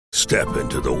Step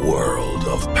into the world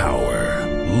of power,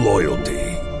 loyalty,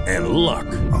 and luck.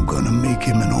 I'm gonna make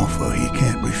him an offer he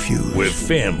can't refuse. With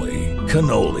family,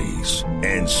 cannolis,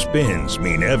 and spins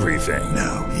mean everything.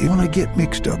 Now, you wanna get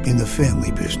mixed up in the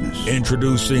family business.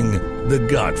 Introducing The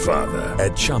Godfather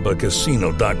at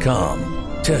ChumbaCasino.com.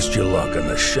 Test your luck in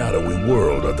the shadowy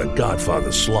world of The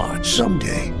Godfather slot.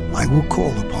 Someday, I will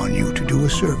call upon you to do a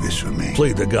service for me.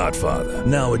 Play The Godfather,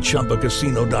 now at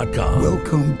ChumbaCasino.com.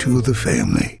 Welcome to the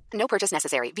family. No purchase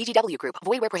necessary. VGW Group.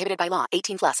 Void where prohibited by law.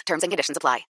 18 plus. Terms and conditions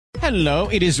apply. Hello,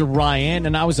 it is Ryan,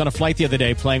 and I was on a flight the other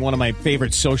day playing one of my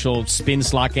favorite social spin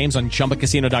slot games on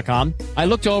ChumbaCasino.com. I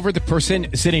looked over the person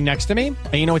sitting next to me,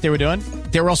 and you know what they were doing?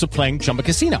 They were also playing Chumba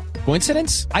Casino.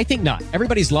 Coincidence? I think not.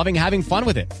 Everybody's loving having fun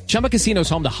with it. Chumba Casino is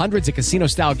home to hundreds of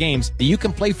casino-style games that you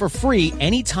can play for free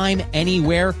anytime,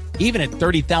 anywhere, even at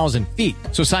 30,000 feet.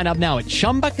 So sign up now at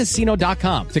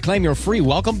ChumbaCasino.com to claim your free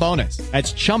welcome bonus.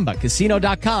 That's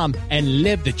ChumbaCasino.com and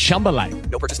live the Chumba life.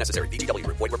 No purchase necessary. VGW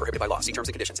Group. Void where prohibited by law. See terms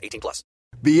and conditions. 18 plus.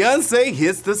 Beyonce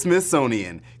hits the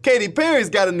Smithsonian. Katy Perry's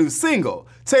got a new single.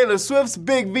 Taylor Swift's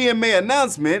big VMA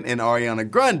announcement, and Ariana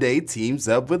Grande teams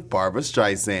up with Barbra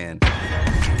Streisand.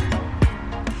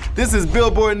 This is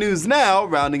Billboard News Now,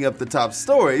 rounding up the top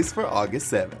stories for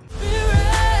August 7th.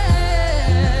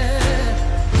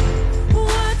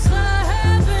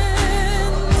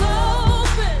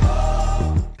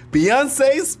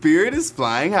 Beyonce's spirit is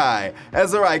flying high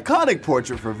as her iconic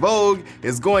portrait for Vogue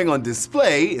is going on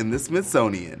display in the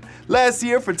Smithsonian. Last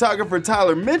year, photographer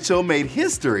Tyler Mitchell made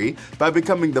history by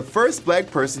becoming the first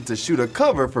black person to shoot a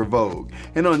cover for Vogue.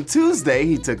 And on Tuesday,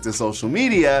 he took to social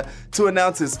media to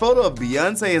announce his photo of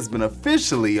Beyonce has been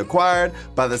officially acquired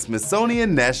by the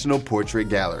Smithsonian National Portrait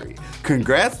Gallery.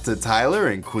 Congrats to Tyler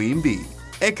and Queen Bee.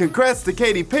 And congrats to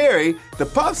Katy Perry, the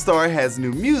pop star has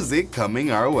new music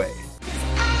coming our way.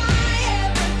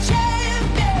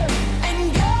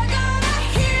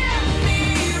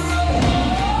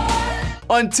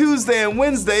 On Tuesday and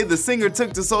Wednesday, the singer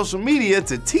took to social media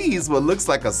to tease what looks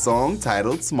like a song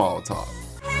titled Small Talk.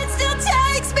 It still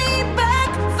takes me back,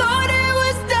 thought it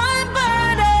was done,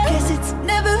 but I guess it's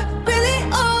never really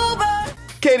over.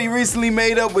 Katy recently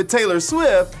made up with Taylor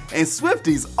Swift, and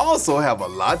Swifties also have a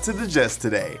lot to digest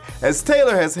today, as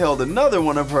Taylor has held another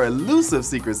one of her elusive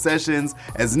secret sessions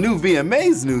as new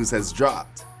VMAs news has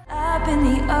dropped. I've been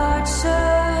the archer,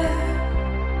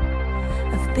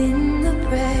 I've been the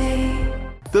prey.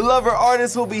 The Lover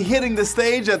artist will be hitting the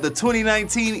stage at the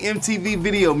 2019 MTV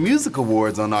Video Music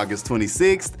Awards on August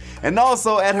 26th, and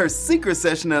also at her secret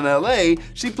session in LA,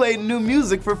 she played new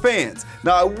music for fans.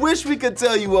 Now, I wish we could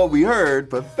tell you what we heard,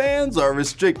 but fans are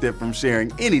restricted from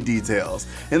sharing any details.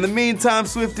 In the meantime,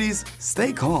 Swifties,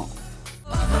 stay calm.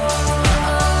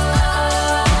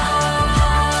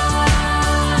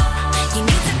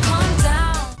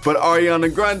 But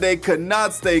Ariana Grande could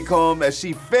not stay calm as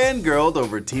she fangirled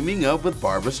over teaming up with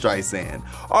Barbra Streisand.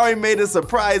 Ari made a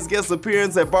surprise guest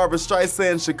appearance at Barbra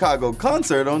Streisand's Chicago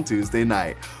concert on Tuesday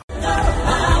night.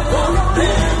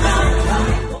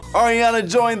 Ariana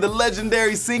joined the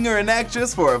legendary singer and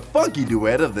actress for a funky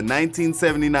duet of the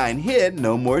 1979 hit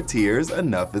No More Tears,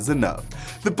 Enough Is Enough.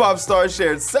 The pop star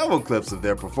shared several clips of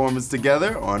their performance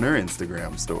together on her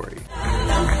Instagram story.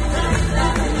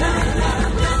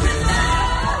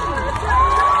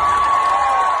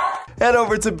 Head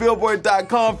over to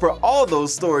Billboard.com for all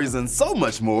those stories and so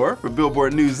much more. For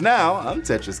Billboard News Now, I'm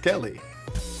Tetris Kelly.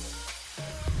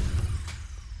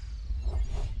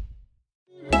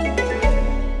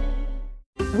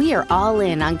 We are all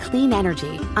in on clean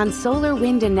energy, on solar,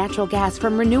 wind, and natural gas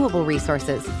from renewable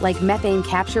resources like methane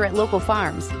capture at local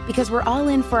farms. Because we're all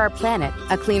in for our planet,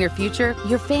 a cleaner future,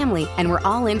 your family, and we're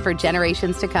all in for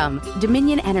generations to come.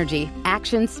 Dominion Energy.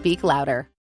 Actions speak louder.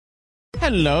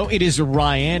 Hello, it is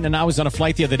Ryan, and I was on a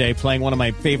flight the other day playing one of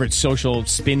my favorite social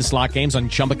spin slot games on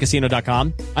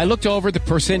ChumbaCasino.com. I looked over the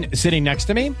person sitting next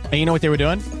to me, and you know what they were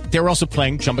doing? They were also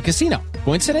playing Chumba Casino.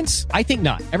 Coincidence? I think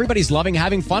not. Everybody's loving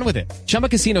having fun with it. Chumba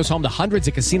Casino is home to hundreds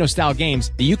of casino-style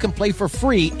games that you can play for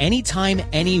free anytime,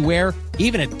 anywhere,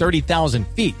 even at 30,000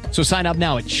 feet. So sign up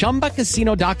now at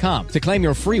ChumbaCasino.com to claim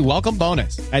your free welcome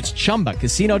bonus. That's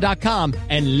ChumbaCasino.com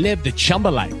and live the Chumba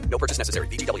life. No purchase necessary.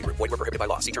 VGW Group. Void where prohibited by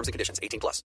law. See terms and conditions. 18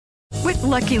 plus. With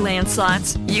Lucky Land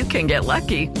Slots, you can get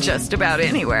lucky just about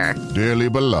anywhere. Dearly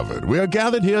beloved, we are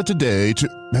gathered here today to...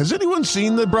 Has anyone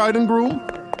seen the bride and groom?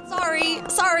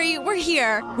 Sorry, we're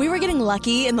here. We were getting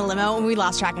lucky in the limo and we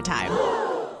lost track of time.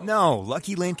 No,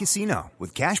 Lucky Land Casino,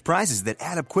 with cash prizes that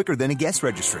add up quicker than a guest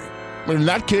registry. In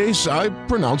that case, I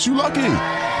pronounce you lucky.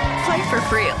 Play for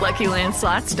free at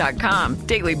LuckyLandSlots.com.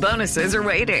 Daily bonuses are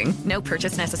waiting. No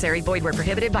purchase necessary. Void where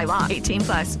prohibited by law.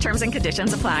 18+. Terms and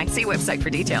conditions apply. See website for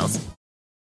details.